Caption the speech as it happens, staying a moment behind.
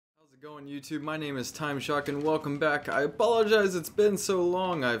Going YouTube? My name is Time Shock and welcome back. I apologize, it's been so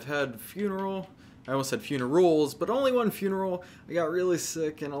long. I've had I almost said funerals, but only one funeral. I got really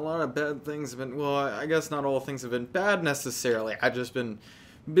sick and a lot of bad things have been, well, I guess not all things have been bad necessarily. I've just been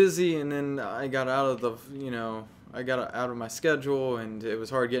busy, and then I got out of the, I got out of my schedule and it was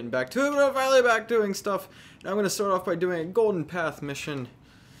hard getting back to it, but I'm finally back doing stuff. And I'm going to start off by doing a Golden Path mission,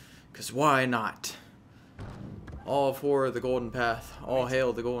 because why not? All for the Golden Path. All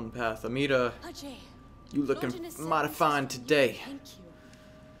hail the Golden Path. Amita, you looking mighty fine today. Thank you.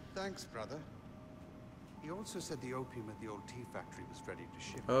 Thanks, brother. He also said the opium at the old tea factory was ready to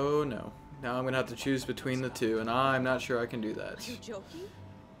ship. Oh no. Now I'm going to have to choose between the two, and I'm not sure I can do that. Are you joking?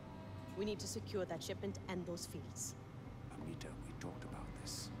 We need to secure that shipment and those fields. Amita, we talked about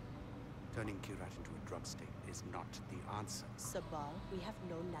this. Turning Kirat into a drug state is not the answer. Sabal, we have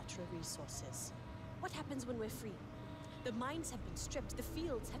no natural resources. What happens when we're free? The mines have been stripped, the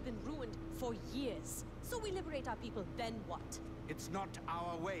fields have been ruined for years. So we liberate our people, then what? It's not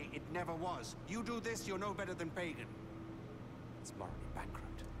our way. It never was. You do this, you're no better than pagan. It's morally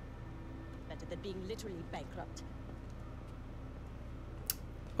bankrupt. Better than being literally bankrupt.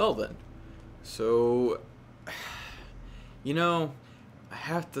 Well then. So, I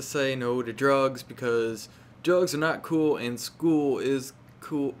have to say no to drugs because drugs are not cool and school is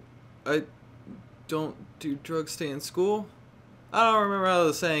cool. I don't do drugs stay in school? I don't remember how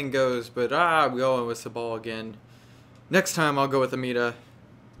the saying goes, but I'm going with Sabal again. Next time I'll go with Amita.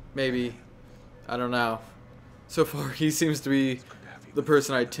 Maybe. I don't know. So far he seems to be the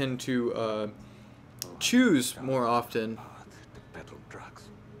person I tend to choose more often. The peddle drugs.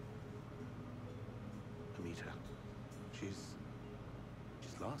 Amita, she's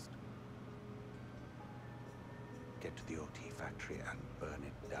lost. Get to the OT factory and burn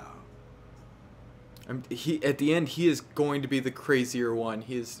it down. At the end, he is going to be the crazier one.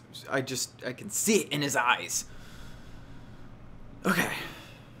 I can see it in his eyes. Okay.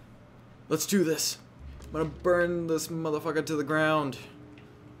 Let's do this. I'm gonna burn this motherfucker to the ground.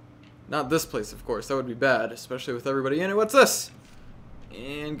 Not this place, of course. That would be bad, especially with everybody in it. What's this?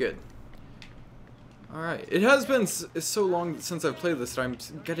 And good. Alright. It has been so long since I've played this that I'm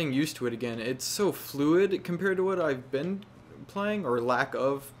getting used to it again. It's so fluid compared to what I've been playing, or lack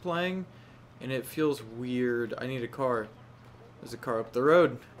of playing. And it feels weird. I need a car. There's a car up the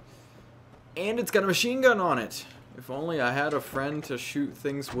road. And it's got a machine gun on it. If only I had a friend to shoot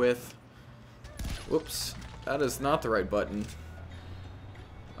things with. Whoops. That is not the right button.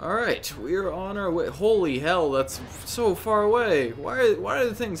 Alright, we are on our way. Holy hell, that's so far away. Why do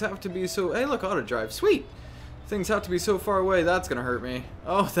the things have to be so... Hey, look, auto drive. Sweet. Things have to be so far away. That's going to hurt me.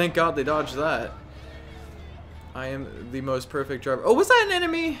 Oh, thank God they dodged that. I am the most perfect driver. Oh, was that an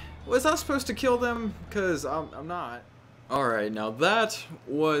enemy? Was I supposed to kill them? Because I'm not. Alright, now that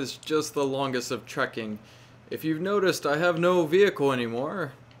was just the longest of trekking. If you've noticed, I have no vehicle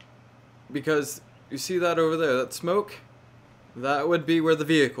anymore. Because, you see that over there, that smoke? That would be where the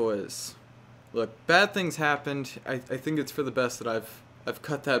vehicle is. Look, bad things happened. I think it's for the best that I've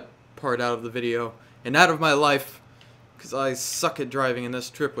cut that part out of the video. And out of my life. Because I suck at driving and this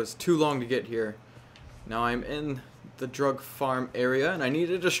trip was too long to get here. Now I'm in the drug farm area, and I need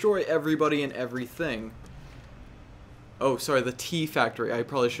to destroy everybody and everything. Oh, sorry, the tea factory. I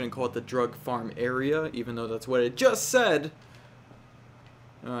probably shouldn't call it the drug farm area, even though that's what it just said.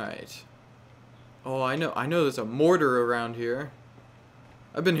 Alright. Oh, I know there's a mortar around here.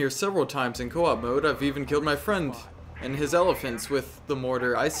 I've been here several times in co-op mode. I've even killed my friend and his elephants with the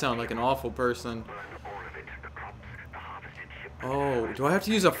mortar. I sound like an awful person. Oh, do I have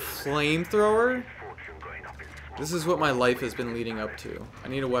to use a flamethrower? This is what my life has been leading up to. I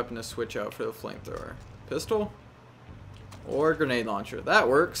need a weapon to switch out for the flamethrower. Pistol? Or grenade launcher. That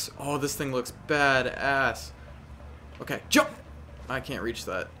works. Oh, this thing looks badass. Okay, jump! I can't reach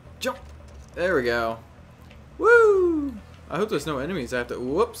that. Jump! There we go. Woo! I hope there's no enemies I have to...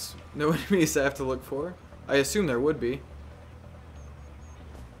 Whoops. No enemies I have to look for. I assume there would be.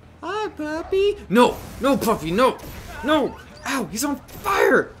 Hi, puppy! No! No, puppy! No! No! Ow! He's on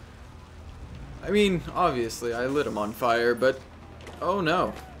fire! I mean, obviously, I lit him on fire, but... Oh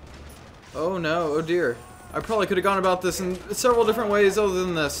no. Oh no, oh dear. I probably could have gone about this in several different ways other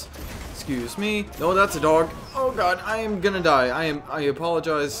than this. Excuse me. No, that's a dog. Oh god, I am gonna die. I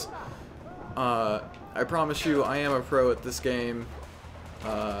apologize. I promise you, I am a pro at this game.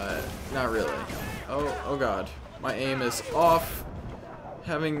 Not really. Oh god. My aim is off.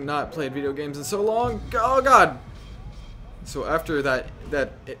 Having not played video games in so long. Oh god! So after that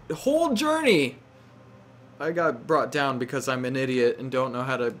whole journey, I got brought down because I'm an idiot and don't know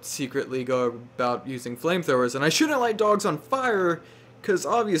how to secretly go about using flamethrowers. And I shouldn't light dogs on fire Because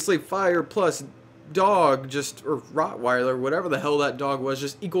obviously fire plus dog just, or Rottweiler, whatever the hell that dog was,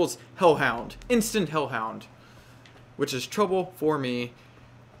 just equals hellhound. Instant hellhound. Which is trouble for me.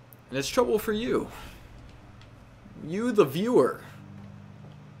 And it's trouble for you. You, the viewer.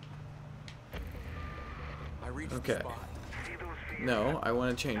 Okay. No, I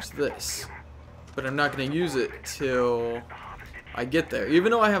want to change this. But I'm not going to use it till I get there.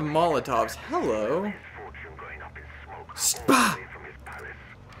 Even though I have Molotovs. Hello. Spa!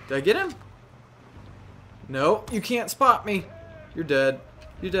 Did I get him? No, you can't spot me. You're dead.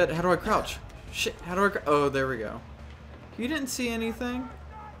 You're dead. How do I crouch? Shit, how do I oh, there we go. You didn't see anything?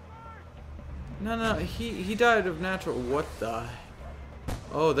 No, no, he died of natural... What the...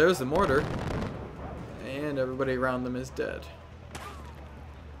 Oh, there's the mortar. And everybody around them is dead.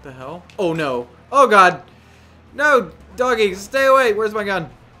 The hell? Oh, no. Oh, God. No, doggy, stay away. Where's my gun?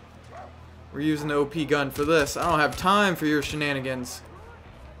 We're using the OP gun for this. I don't have time for your shenanigans.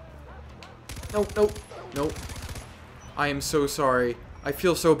 Nope, nope, nope. I am so sorry. I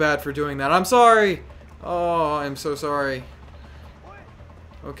feel so bad for doing that. I'm sorry. Oh, I'm so sorry.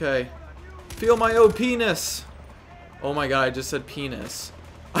 Okay. Feel my OP-ness. Oh my god, I just said penis.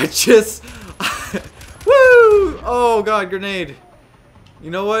 I just... Woo! Oh god, grenade. You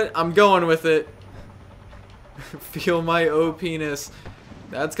know what? I'm going with it. Feel my OP-ness.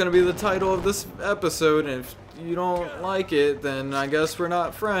 That's gonna be the title of this episode, and if you don't like it, then I guess we're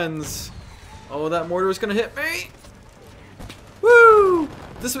not friends. Oh, that mortar is gonna hit me! Woo!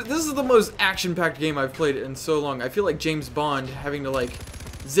 This is the most action-packed game I've played in so long. I feel like James Bond having to, like,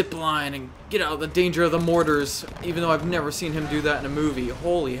 zip line and get out of the danger of the mortars, even though I've never seen him do that in a movie.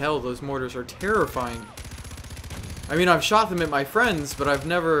 Holy hell, those mortars are terrifying. I mean, I've shot them at my friends, but I've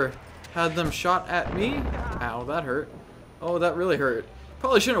never had them shot at me. Ow, that hurt. Oh, that really hurt.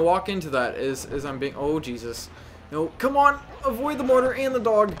 Probably shouldn't walk into that as I'm being... Oh, Jesus. No, come on! Avoid the mortar and the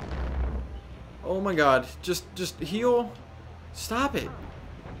dog! Oh my god. Just heal. Stop it.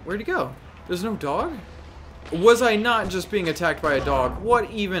 Where'd he go? There's no dog? Was I not just being attacked by a dog? What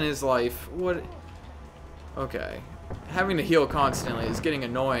even is life? What? Okay. Having to heal constantly is getting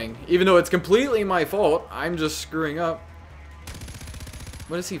annoying. Even though it's completely my fault, I'm just screwing up.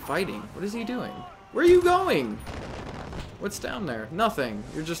 What is he fighting? What is he doing? Where are you going? What's down there? Nothing.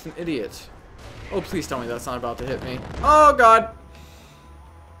 You're just an idiot. Oh, please tell me that's not about to hit me. Oh, God.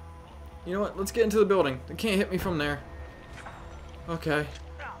 You know what? Let's get into the building. It can't hit me from there. Okay.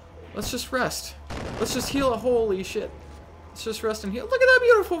 Let's just rest. Let's just heal. Holy shit. Let's just rest and heal. Look at that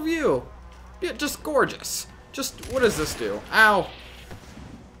beautiful view. Yeah, just gorgeous. Just, what does this do? Ow.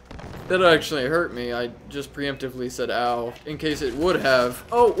 That actually hurt me. I just preemptively said ow, in case it would have.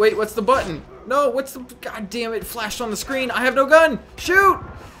 Oh, wait, what's the button? No, what's the... God damn it, flashed on the screen. I have no gun. Shoot!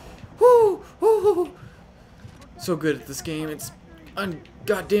 Woo! Woo! So good at this game. It's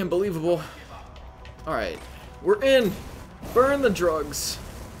goddamn believable. Alright. We're in. Burn the drugs.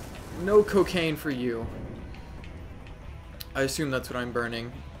 No cocaine for you. I assume that's what I'm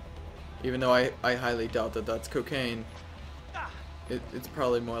burning. Even though I highly doubt that that's cocaine. It's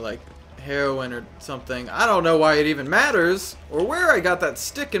probably more like heroin or something. I don't know why it even matters. Or where I got that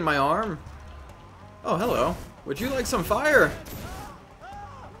stick in my arm. Oh, hello. Would you like some fire?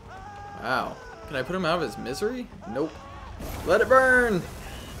 Wow. Can I put him out of his misery? Nope. Let it burn!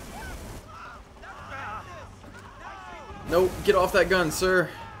 Nope. Get off that gun, sir.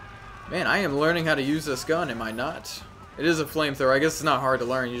 Man, I am learning how to use this gun, am I not? It is a flamethrower. I guess it's not hard to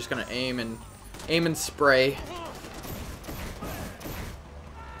learn. You're just gonna aim and spray.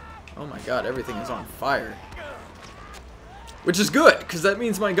 Oh my god, everything is on fire. Which is good, because that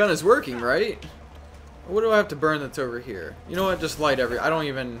means my gun is working, right? What do I have to burn that's over here? You know what? Just light I don't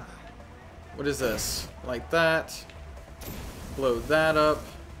even... What is this? Like that. Blow that up.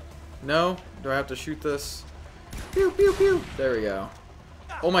 No? Do I have to shoot this? Pew, pew, pew. There we go.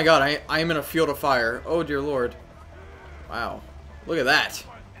 Oh my god, I am in a field of fire. Oh dear lord. Wow. Look at that.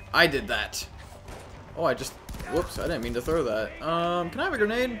 I did that. Oh, I just... Whoops, I didn't mean to throw that. Can I have a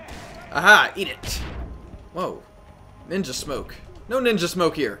grenade? Aha, eat it. Whoa. Ninja smoke. No ninja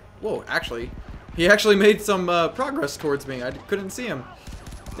smoke here. Whoa, actually. He actually made some progress towards me. I couldn't see him.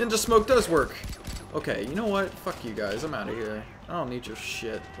 Ninja smoke does work. Okay, you know what? Fuck you guys. I'm out of here. I don't need your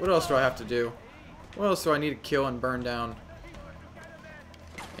shit. What else do I have to do? What else do I need to kill and burn down?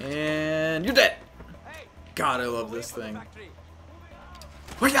 And you're dead. God, I love this thing.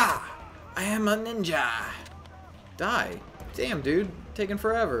 Hoya! I am a ninja. Die. Damn, dude. Taking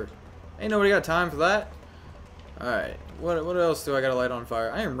forever. Ain't nobody got time for that. Alright. What else do I gotta light on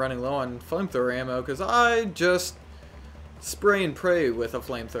fire? I am running low on flamethrower ammo because I just spray and pray with a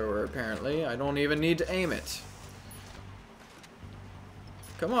flamethrower, apparently. I don't even need to aim it.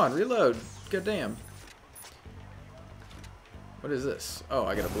 Come on, reload. God damn. What is this? Oh,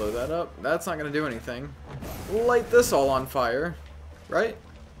 I gotta blow that up. That's not gonna do anything. Light this all on fire. Right?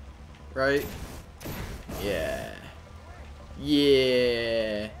 Right? Yeah.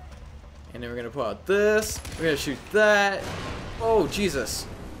 Yeah. And then we're gonna pull out this. We're gonna shoot that. Oh, Jesus.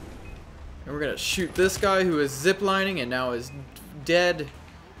 And we're gonna shoot this guy who is ziplining and now is dead.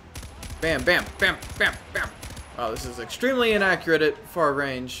 Bam, bam, bam, bam, bam. Wow, this is extremely inaccurate at far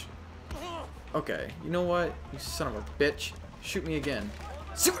range. Okay, you know what? You son of a bitch. Shoot me again.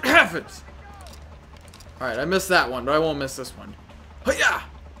 See what happens! Alright, I missed that one, but I won't miss this one. Hi-ya!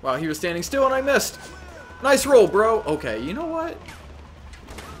 Wow, he was standing still and I missed. Nice roll, bro. Okay, you know what?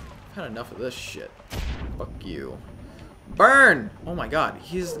 I've had enough of this shit. Fuck you. Burn! Oh my god,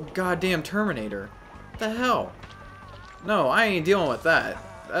 he's the goddamn Terminator. What the hell? No, I ain't dealing with that.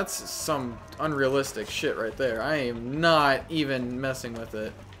 That's some unrealistic shit right there. I am not even messing with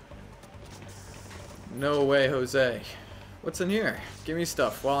it. No way, Jose. What's in here? Give me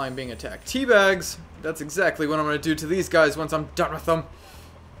stuff while I'm being attacked. Teabags! That's exactly what I'm going to do to these guys once I'm done with them.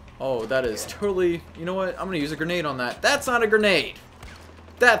 Oh, that is totally... You know what? I'm going to use a grenade on that. That's not a grenade!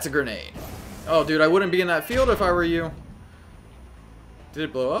 That's a grenade. Oh, dude, I wouldn't be in that field if I were you. Did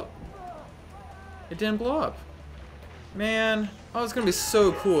it blow up? It didn't blow up. Man, oh, it's going to be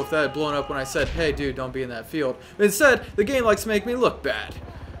so cool if that had blown up when I said, hey, dude, don't be in that field. But instead, the game likes to make me look bad.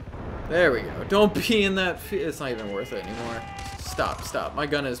 There we go. Don't be in that field. It's not even worth it anymore. Stop, stop. My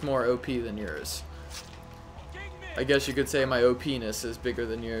gun is more OP than yours. I guess you could say my OP-ness is bigger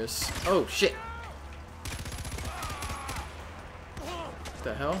than yours. Oh, shit. What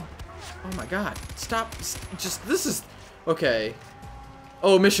the hell? Oh my god. Stop. Just, this is... Okay.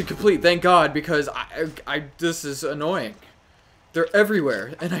 Oh, mission complete. Thank God, because this is annoying. They're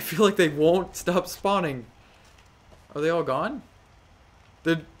everywhere, and I feel like they won't stop spawning. Are they all gone?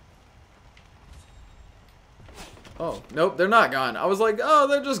 Oh, nope, they're not gone. I was like, oh,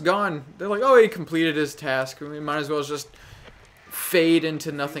 they're just gone. They're like, oh, he completed his task. We might as well just fade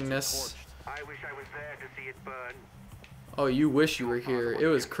into nothingness. I wish I was there to see it burn. Oh, you wish you were here. It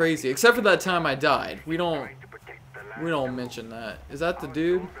was crazy. Except for that time I died. We don't mention that. Is that the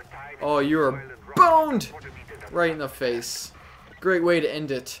dude? Oh, you are boned! Right in the face. Great way to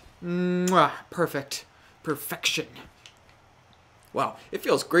end it. Mwah. Perfect. Perfection. Wow, it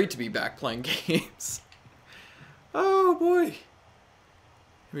feels great to be back playing games. Oh boy.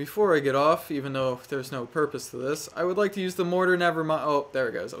 Before I get off, even though there's no purpose to this, I would like to use the mortar, never mind. Oh, there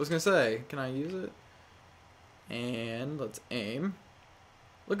it goes. I was gonna say, can I use it? And let's aim.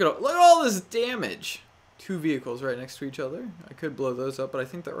 Look at all this damage. Two vehicles right next to each other. I could blow those up, but I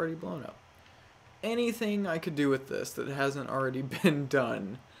think they're already blown up. Anything I could do with this that hasn't already been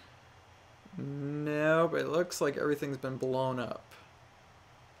done? Nope, it looks like everything's been blown up.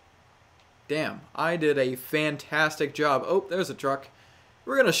 Damn, I did a fantastic job. Oh, there's a truck.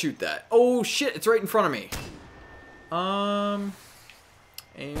 We're gonna shoot that. Oh shit, it's right in front of me. And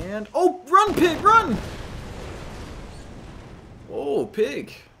oh, run, pig, run! Oh,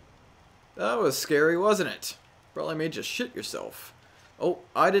 pig. That was scary, wasn't it? Probably made you shit yourself. Oh,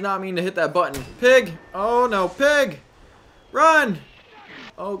 I did not mean to hit that button. Pig! Oh no, pig! Run!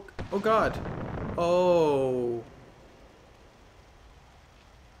 Oh, oh god. Oh.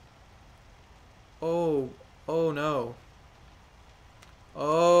 Oh, oh no.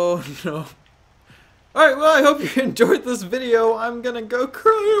 Oh no. Alright, well, I hope you enjoyed this video. I'm gonna go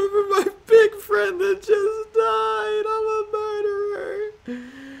cry over my big friend that just died. I'm a murderer.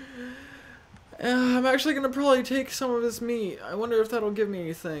 I'm actually gonna probably take some of his meat. I wonder if that'll give me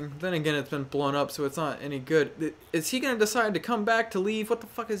anything. Then again, it's been blown up, so it's not any good. Is he gonna decide to come back to leave? What the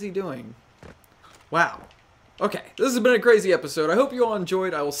fuck is he doing? Wow. Okay, this has been a crazy episode. I hope you all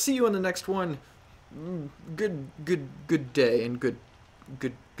enjoyed. I will see you in the next one. Good day and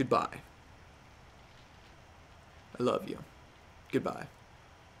goodbye. I love you. Goodbye.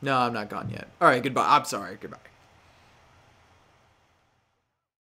 No, I'm not gone yet. Alright, goodbye. I'm sorry. Goodbye.